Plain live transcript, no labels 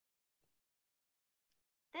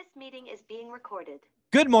This meeting is being recorded.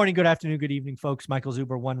 Good morning, good afternoon, good evening, folks. Michael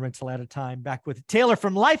Zuber, one rental at a time, back with Taylor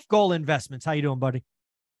from Life Goal Investments. How you doing, buddy?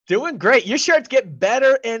 Doing great. Your shirts get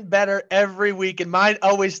better and better every week, and mine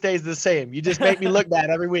always stays the same. You just make me look bad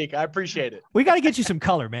every week. I appreciate it. We got to get you some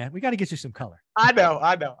color, man. We got to get you some color. I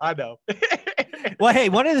know. Well, hey,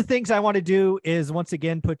 one of the things I want to do is once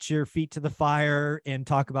again put your feet to the fire and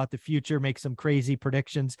talk about the future, make some crazy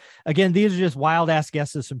predictions. Again, these are just wild ass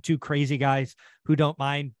guesses from two crazy guys who don't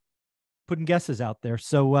mind putting guesses out there.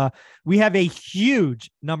 So we have a huge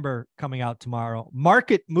number coming out tomorrow,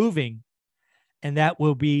 market moving, and that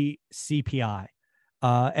will be CPI.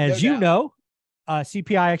 As you know,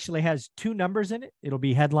 CPI actually has two numbers in it. It'll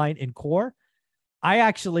be headline and core. I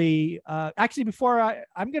actually before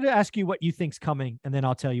I'm going to ask you what you think's coming, and then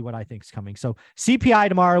I'll tell you what I think's coming. So CPI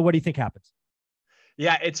tomorrow, what do you think happens?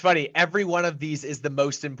 Yeah, it's funny. Every one of these is the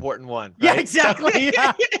most important one. Right? Yeah, exactly.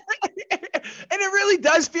 Yeah. And it really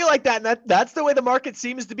does feel like that. And that's the way the market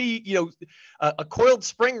seems to be, a coiled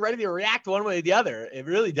spring ready to react one way or the other. It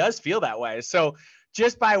really does feel that way. So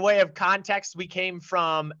just by way of context, we came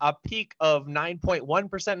from a peak of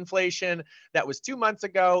 9.1% inflation that was 2 months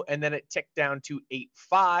ago, and then it ticked down to 8.5.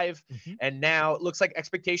 Mm-hmm. And now it looks like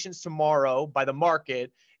expectations tomorrow by the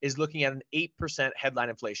market is looking at an 8% headline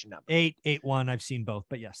inflation number. 8.1. I've seen both,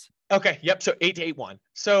 but yes. Okay. Yep. So 8 to 8.1.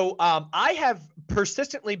 So I have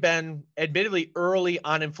persistently been admittedly early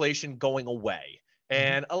on inflation going away.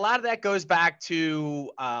 And a lot of that goes back to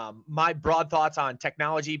my broad thoughts on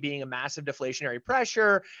technology being a massive deflationary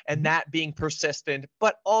pressure and that being persistent.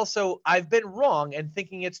 But also I've been wrong and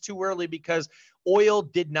thinking it's too early because oil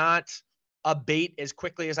did not abate as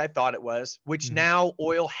quickly as I thought it was, which now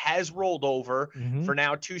oil has rolled over for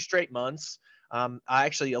now 2 straight months.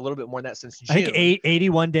 Actually a little bit more than that since June. I think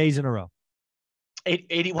 81 days in a row.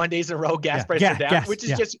 81 days in a row, gas prices are down, which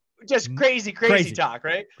is just crazy talk,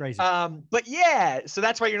 right? Crazy. But yeah, so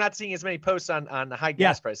that's why you're not seeing as many posts on the high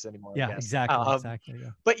gas prices anymore. Yeah, exactly. Yeah.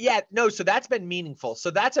 But yeah, no, so that's been meaningful.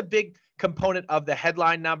 So that's a big component of the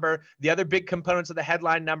headline number. The other big components of the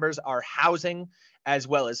headline numbers are housing as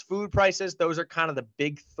well as food prices. Those are kind of the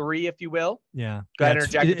big three, if you will. Yeah. Go ahead and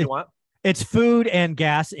interject if you want. It's food and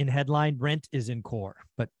gas in headline, rent is in core,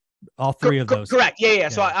 but all three of those. Correct. Yeah.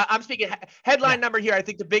 So I'm speaking headline number here. I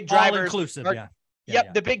think the big drivers all inclusive.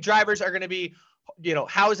 The big drivers are going to be,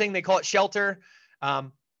 housing. They call it shelter.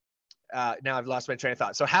 Now I've lost my train of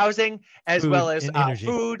thought. So housing, as well as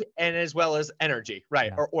food, and as well as energy,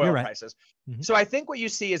 right? Or oil prices. Mm-hmm. So I think what you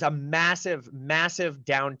see is a massive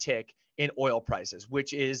downtick in oil prices,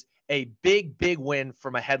 which is a big win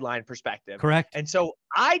from a headline perspective. Correct. And so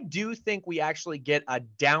I do think we actually get a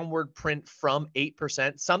downward print from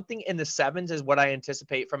 8%. Something in the 7s is what I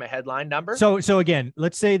anticipate from a headline number. So again,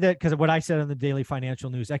 let's say that, because what I said on the Daily Financial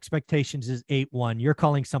News, expectations is 8.1. You're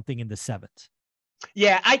calling something in the 7s.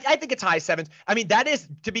 Yeah, I think it's high 7s. I mean, that is,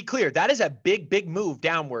 to be clear, that is a big move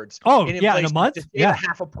downwards. Oh, in a month? Yeah,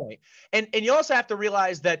 half a point. And you also have to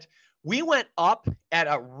realize that we went up at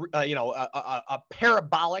a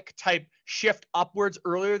parabolic type shift upwards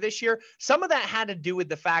earlier this year. Some of that had to do with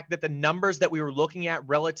the fact that the numbers that we were looking at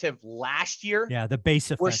relative last year. Yeah, the base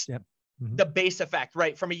effect. The base effect,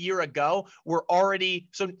 right, from a year ago, we're already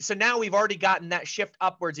so now we've already gotten that shift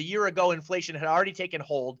upwards. A year ago, inflation had already taken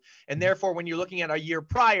hold, and therefore, when you're looking at a year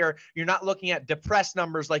prior, you're not looking at depressed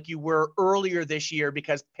numbers like you were earlier this year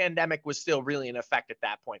because pandemic was still really in effect at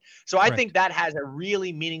that point. So I think that has a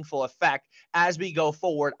really meaningful effect as we go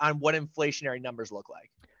forward on what inflationary numbers look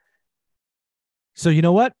like. So you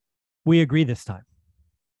know what? We agree this time.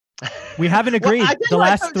 We haven't agreed the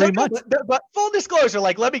last 3 months. But full disclosure,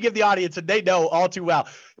 let me give the audience, and they know all too well.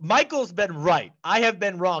 Michael's been right. I have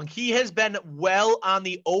been wrong. He has been well on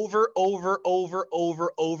the over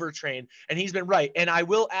train, and he's been right. And I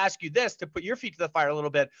will ask you this to put your feet to the fire a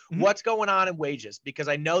little bit. What's going on in wages? Because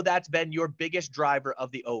I know that's been your biggest driver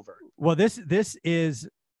of the over. Well, this is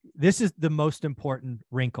the most important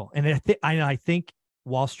wrinkle, and I think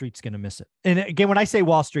Wall Street's going to miss it. And again, when I say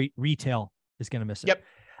Wall Street, retail is going to miss it. Yep.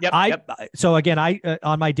 So again,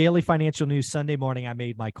 on my Daily Financial News Sunday morning, I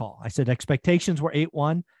made my call. I said expectations were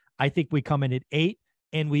 8.1. I think we come in at 8,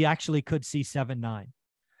 and we actually could see 7.9.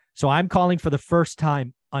 So I'm calling for the first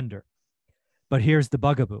time under. But here's the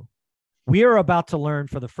bugaboo. We are about to learn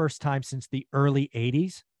for the first time since the early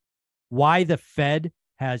 80s why the Fed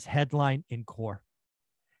has headline in core.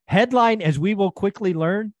 Headline, as we will quickly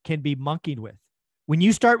learn, can be monkeyed with. When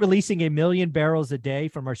you start releasing 1 million barrels a day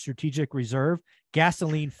from our strategic reserve,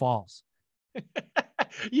 gasoline falls.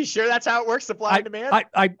 You sure that's how it works, supply and demand?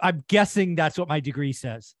 I'm guessing that's what my degree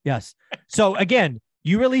says. Yes. So again,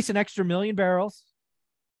 you release an extra 1 million barrels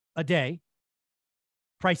a day,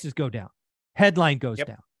 prices go down. Headline goes Yep.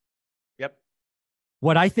 down. Yep.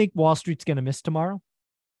 What I think Wall Street's going to miss tomorrow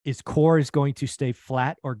is core is going to stay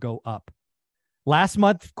flat or go up. Last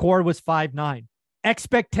month, core was 5.9.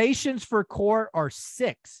 Expectations for core are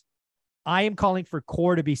 6. I am calling for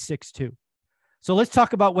core to be 6.2. So let's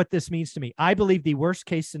talk about what this means to me. I believe the worst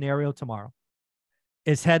case scenario tomorrow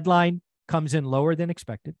is headline comes in lower than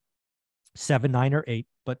expected, 7, 9, or 8,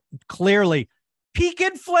 but clearly peak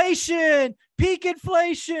inflation,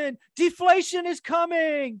 deflation is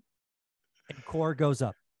coming. And core goes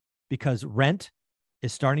up because rent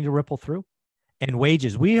is starting to ripple through and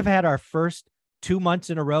wages. We have had our first 2 months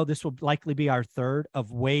in a row. This will likely be our third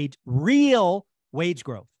of real wage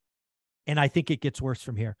growth. And I think it gets worse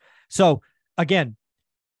from here. So again,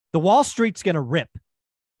 the Wall Street's going to rip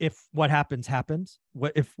if what happens.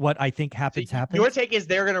 If what I think happens. Your take is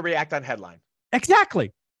they're going to react on headline.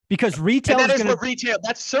 Exactly. Because retail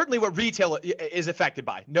that's certainly what retail is affected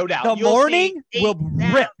by. No doubt. The morning will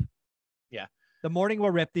rip. Yeah. The morning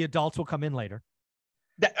will rip. The adults will come in later.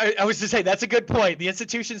 I was to say, that's a good point. The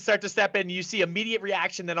institutions start to step in. You see immediate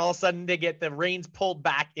reaction. Then all of a sudden they get the reins pulled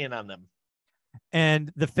back in on them.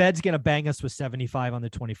 And the Fed's going to bang us with 75 on the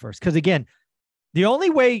 21st. Because again, the only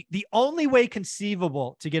way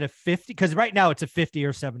conceivable to get a 50, because right now it's a 50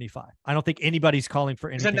 or 75. I don't think anybody's calling for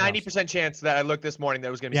anything. There's a 90% chance that I looked this morning that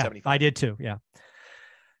it was going to be 75. I did too. Yeah.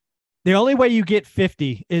 The only way you get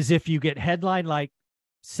 50 is if you get headline like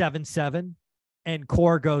 7.7 and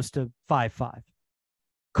core goes to 5.5.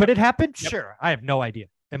 Could it happen? Yep. Sure. I have no idea.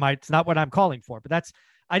 It's not what I'm calling for, but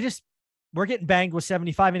we're getting banged with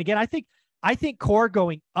 75. And again, I think core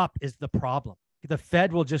going up is the problem. The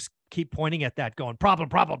Fed will just keep pointing at that going problem,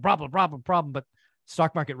 but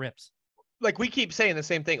stock market rips. Like we keep saying the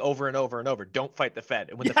same thing over and over and over. Don't fight the Fed.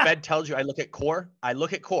 And when the Fed tells you, I look at core, I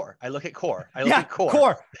look at core. I look at core.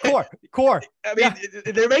 Core. I mean,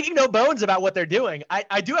 they're making no bones about what they're doing.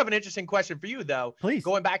 I do have an interesting question for you, though. Please.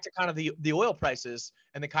 Going back to kind of the oil prices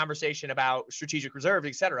and the conversation about strategic reserves,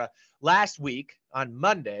 et cetera. Last week on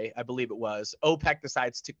Monday, I believe it was, OPEC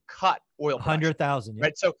decides to cut oil production. 100,000.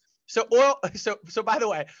 Right. So oil. So by the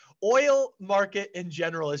way, oil market in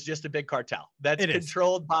general is just a big cartel that's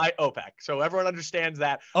controlled by OPEC. So everyone understands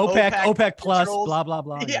that. OPEC plus, blah, blah,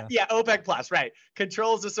 blah. Yeah, OPEC plus, right.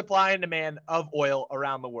 Controls the supply and demand of oil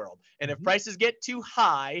around the world. And if prices get too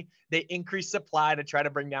high, they increase supply to try to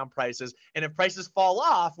bring down prices. And if prices fall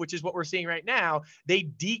off, which is what we're seeing right now, they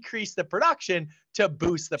decrease the production to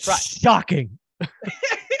boost the price. Shocking.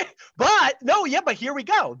 But here we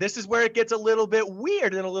go. This is where it gets a little bit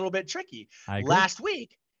weird and a little bit tricky. Last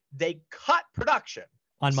week, they cut production.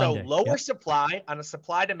 On Monday. So lower supply on a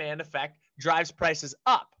supply demand effect drives prices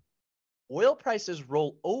up. Oil prices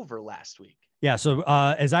roll over last week. Yeah. So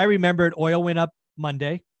as I remembered, oil went up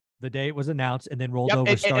Monday, the day it was announced, and then rolled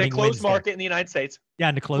over starting in a closed Wednesday. market in the United States. Yeah,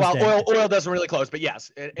 in a closed day. Oil doesn't really close, but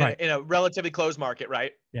yes, in a relatively closed market,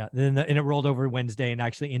 right? Yeah. And it rolled over Wednesday and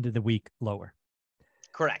actually ended the week lower.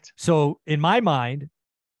 Correct. So in my mind,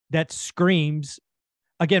 that screams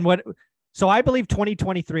again. So I believe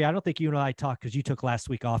 2023. I don't think you and I talked because you took last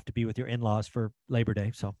week off to be with your in-laws for Labor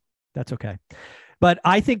Day. So that's okay. But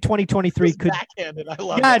I think 2023 could. Backhanded. I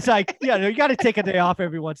love it. It's like, you got to take a day off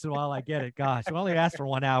every once in a while. I get it. Gosh, we only asked for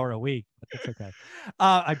 1 hour a week, but it's okay.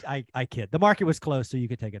 I kid. The market was closed, so you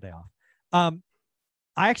could take a day off.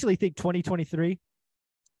 I actually think 2023,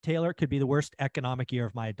 Taylor, could be the worst economic year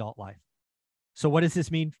of my adult life. So what does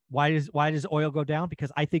this mean? Why does oil go down? Because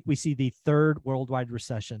I think we see the third worldwide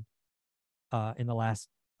recession in the last,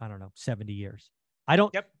 70 years.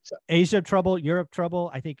 Asia trouble, Europe trouble.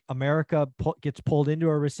 I think America gets pulled into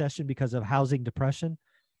a recession because of housing depression.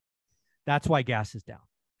 That's why gas is down.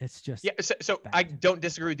 It's just So I don't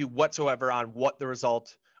disagree with you whatsoever on what the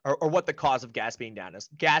result or what the cause of gas being down is.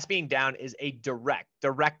 Gas being down is a direct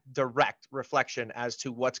reflection as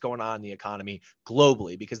to what's going on in the economy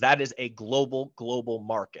globally, because that is a global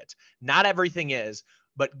market. Not everything is,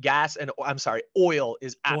 but oil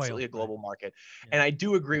is absolutely a global market. Yeah. And I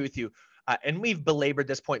do agree with you. And we've belabored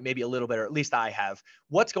this point maybe a little bit, or at least I have.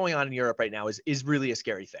 What's going on in Europe right now is really a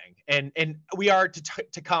scary thing. And we are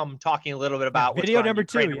to come talking a little bit about what's video going on number in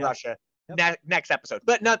Ukraine 2 and Russia. Next episode.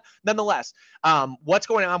 But nonetheless, what's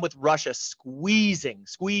going on with Russia squeezing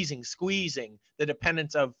the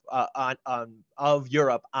dependence of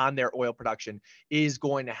Europe on their oil production is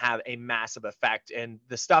going to have a massive effect. And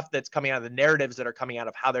the stuff that's coming out of the narratives that are coming out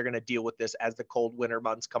of how they're going to deal with this as the cold winter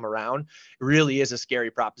months come around really is a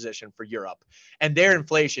scary proposition for Europe. And their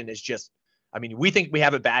inflation is just, we think we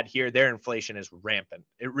have it bad here. Their inflation is rampant.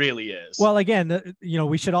 It really is. Well, again,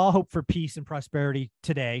 we should all hope for peace and prosperity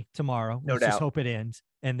today, tomorrow. Let's just hope it ends.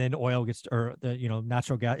 and then oil gets, or the,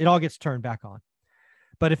 natural gas, it all gets turned back on.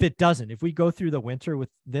 But if it doesn't, if we go through the winter with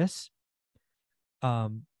this,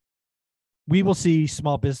 we will see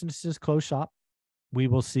small businesses close shop. We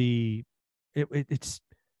will see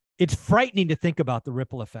it's frightening to think about the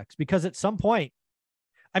ripple effects, because at some point,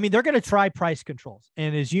 I mean, they're going to try price controls.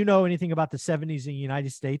 And as you know anything about the 70s in the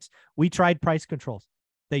United States, we tried price controls.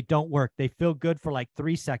 They don't work. They feel good for like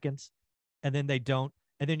 3 seconds, and then they don't.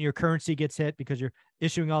 And then your currency gets hit because you're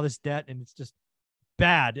issuing all this debt, and it's just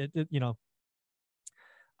bad.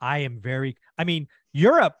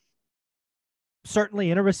 Europe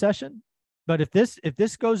certainly in a recession, but if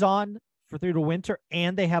this goes on through the winter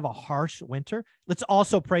and they have a harsh winter, let's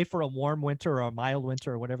also pray for a warm winter or a mild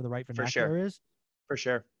winter or whatever the right vernacular is. For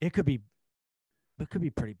sure. It could be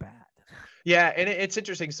pretty bad. Yeah. And it's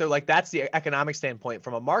interesting. So like, that's the economic standpoint.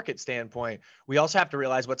 From a market standpoint, we also have to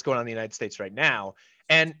realize what's going on in the United States right now,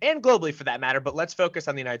 and globally for that matter, but let's focus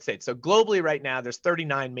on the United States. So globally right now, there's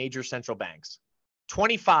 39 major central banks,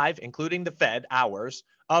 25, including the Fed, ours,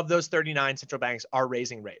 of those 39 central banks are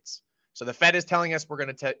raising rates. So the Fed is telling us we're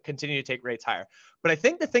going to continue to take rates higher. But I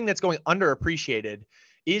think the thing that's going underappreciated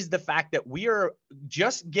is the fact that we are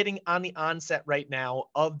just getting on the onset right now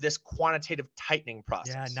of this quantitative tightening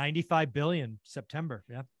process. Yeah, 95 billion September.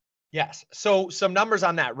 Yeah. Yes. So some numbers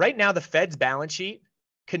on that. Right now, the Fed's balance sheet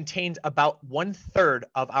contains about 1/3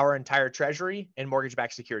 of our entire treasury and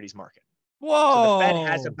mortgage-backed securities market. Whoa. So the Fed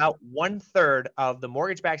has about 1/3 of the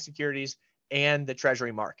mortgage-backed securities and the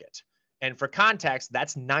treasury market. And for context,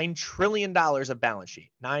 that's $9 trillion of balance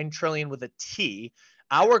sheet, 9 trillion with a T.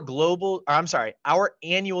 Our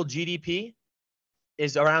annual GDP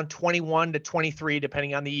is around 21 to 23,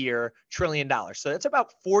 depending on the year, trillion dollars. So that's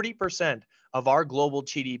about 40% of our global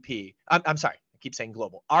GDP. I'm sorry, I keep saying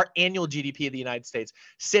global. Our annual GDP of the United States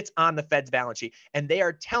sits on the Fed's balance sheet. And they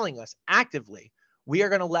are telling us actively, we are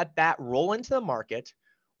going to let that roll into the market.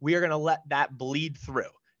 We are going to let that bleed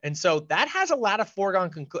through. And so that has a lot of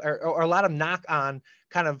foregone or a lot of knock-on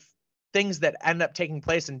kind of things that end up taking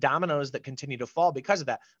place, and dominoes that continue to fall because of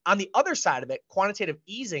that. On the other side of it, quantitative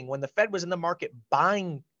easing, when the Fed was in the market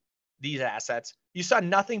buying these assets, you saw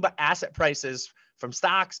nothing but asset prices from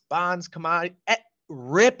stocks, bonds, commodities,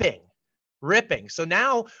 ripping. So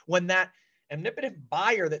now when that omnipotent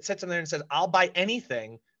buyer that sits in there and says, I'll buy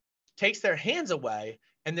anything, takes their hands away,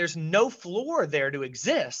 and there's no floor there to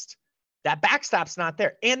exist, that backstop's not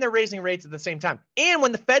there. And they're raising rates at the same time. And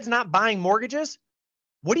when the Fed's not buying mortgages,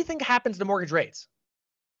 what do you think happens to mortgage rates?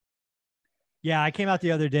 Yeah, I came out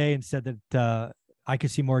the other day and said that I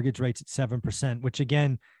could see mortgage rates at 7%, which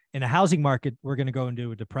again, in a housing market, we're going to go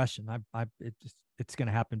into a depression. It's going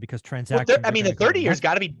to happen because transactions. Well, the 30 years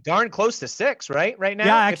got to be darn close to 6, right? Right now.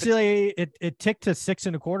 Yeah, actually, it ticked to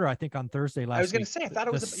 6.25. I think on Thursday last week. I was going to say, I thought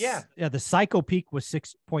it was. Yeah. The cycle peak was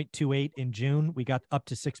 6.28 in June. We got up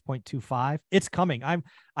to 6.25. It's coming.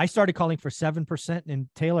 I started calling for 7%. And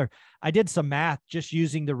Taylor, I did some math just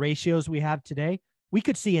using the ratios we have today. We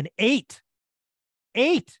could see an 8.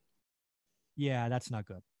 Yeah, that's not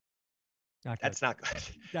good. That's not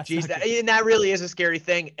good. Geez, and that really is a scary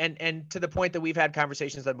thing. And to the point that we've had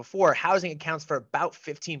conversations on before, housing accounts for about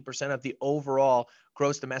 15% of the overall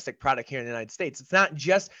gross domestic product here in the United States. It's not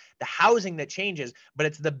just the housing that changes, but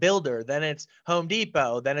it's the builder, then it's Home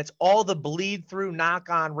Depot, then it's all the bleed through knock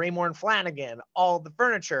on Raymore and Flanagan, all the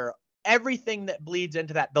furniture, everything that bleeds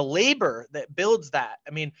into that, the labor that builds that.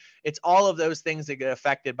 I mean, it's all of those things that get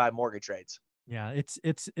affected by mortgage rates. Yeah,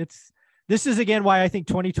 this is, again, why I think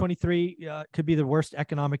 2023 could be the worst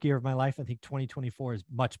economic year of my life. I think 2024 is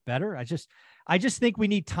much better. I just think we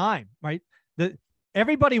need time, right?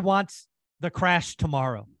 Everybody wants the crash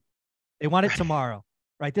tomorrow. They want it tomorrow,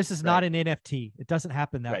 right? This is not an NFT. It doesn't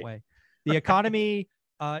happen that way. The economy,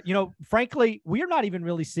 frankly, we're not even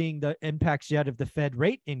really seeing the impacts yet of the Fed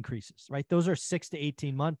rate increases, right? Those are 6 to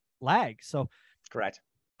 18 month lags. So correct.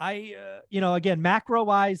 Again, macro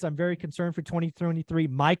wise, I'm very concerned for 2023.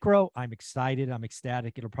 Micro, I'm excited. I'm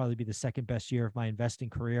ecstatic. It'll probably be the second best year of my investing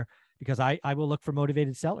career because I will look for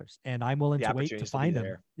motivated sellers, and I'm willing to wait to find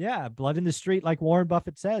them. Yeah. Blood in the street. Like Warren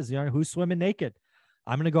Buffett says, who's swimming naked?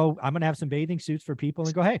 I'm going to have some bathing suits for people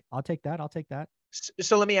and go, hey, I'll take that.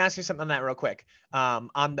 So let me ask you something on that real quick. On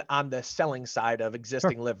the selling side of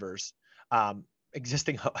existing livers,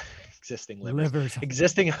 existing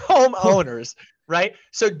homeowners, right?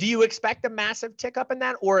 So do you expect a massive tick up in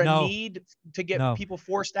that, or a need to get people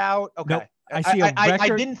forced out? Okay. Nope. I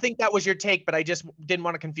didn't think that was your take, but I just didn't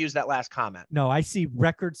want to confuse that last comment. No, I see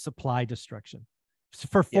record supply destruction. So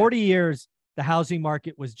for 40 years, the housing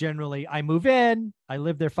market was generally, I move in, I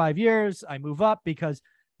live there 5 years, I move up, because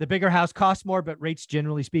The bigger house costs more, but rates,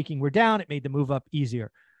 generally speaking, were down. It made the move up easier.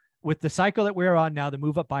 With the cycle that we're on now, the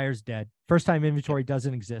move up buyer's dead. First time inventory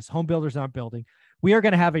doesn't exist. Home builders aren't building. We are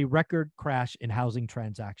going to have a record crash in housing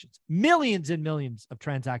transactions. Millions and millions of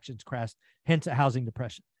transactions crashed, hence a housing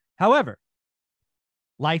depression. However,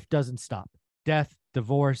 life doesn't stop. Death,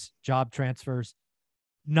 divorce, job transfers,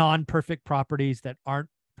 non-perfect properties that aren't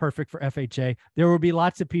perfect for FHA. There will be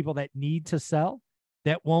lots of people that need to sell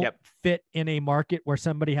that won't fit in a market where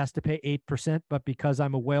somebody has to pay 8%. But because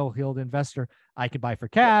I'm a well-heeled investor, I can buy for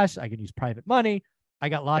cash. I can use private money. I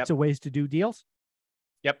got lots of ways to do deals.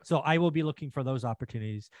 So I will be looking for those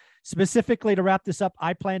opportunities. Specifically, to wrap this up,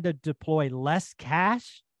 I plan to deploy less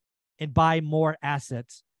cash and buy more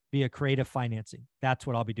assets via creative financing. That's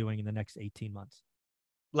what I'll be doing in the next 18 months.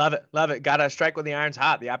 Love it. Love it. Got to strike when the iron's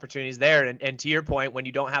hot. The opportunity's there. And to your point, when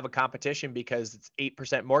you don't have a competition because it's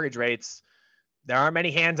 8% mortgage rates, there aren't many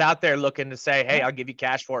hands out there looking to say, hey, I'll give you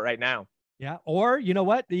cash for it right now. Yeah. Or you know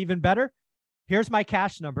what? Even better. Here's my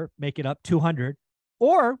cash number. Make it up 200.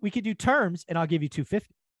 Or we could do terms and I'll give you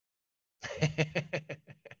 250.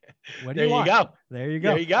 What do you want? Go. There you go.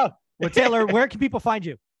 There you go. Well, Taylor, where can people find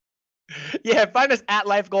you? Yeah, find us at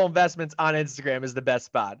Life Goal Investments on Instagram is the best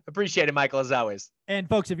spot. Appreciate it, Michael, as always. And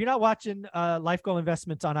folks, if you're not watching Life Goal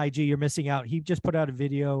Investments on IG, you're missing out. He just put out a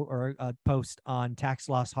video or a post on tax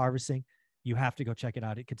loss harvesting. You have to go check it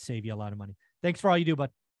out. It could save you a lot of money. Thanks for all you do, bud.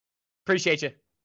 Appreciate you.